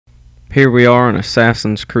Here we are in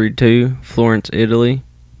Assassin's Creed 2, Florence, Italy,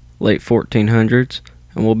 late 1400s,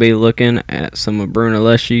 and we'll be looking at some of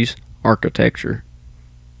Brunelleschi's architecture.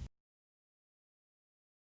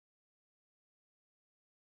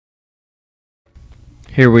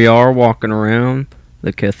 Here we are walking around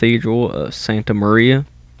the Cathedral of Santa Maria,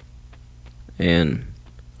 and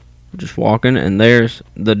just walking, and there's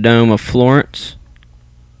the Dome of Florence.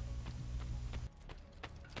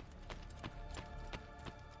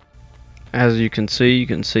 As you can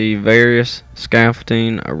see various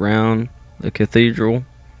scaffolding around the cathedral.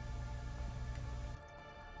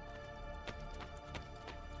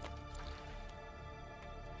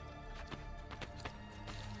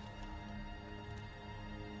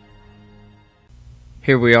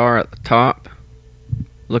 Here we are at the top.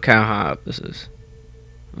 Look how high up this is.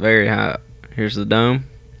 Very high up. Here's the dome.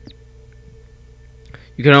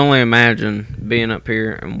 You can only imagine being up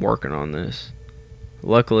here and working on this.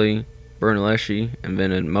 Luckily, Brunelleschi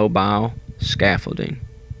invented mobile scaffolding.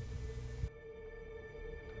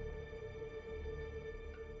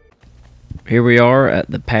 Here we are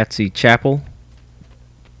at the Patsy Chapel,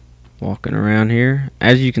 walking around here.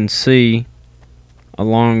 As you can see,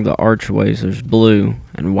 along the archways there's blue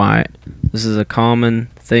and white. This is a common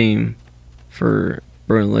theme for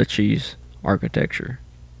Brunelleschi's architecture.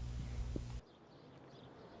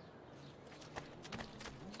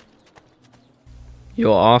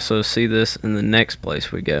 You'll also see this in the next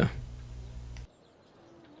place we go.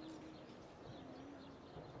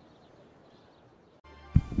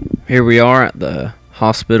 Here we are at the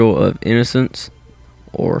Hospital of Innocents,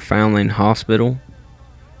 or Foundling Hospital.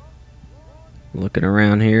 Looking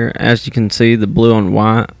around here, as you can see, the blue and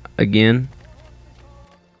white again.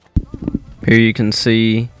 Here you can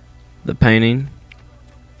see the painting.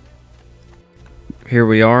 Here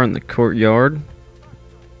we are in the courtyard.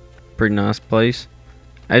 Pretty nice place.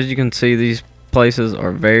 As you can see, these places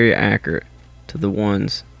are very accurate to the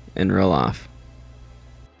ones in real life.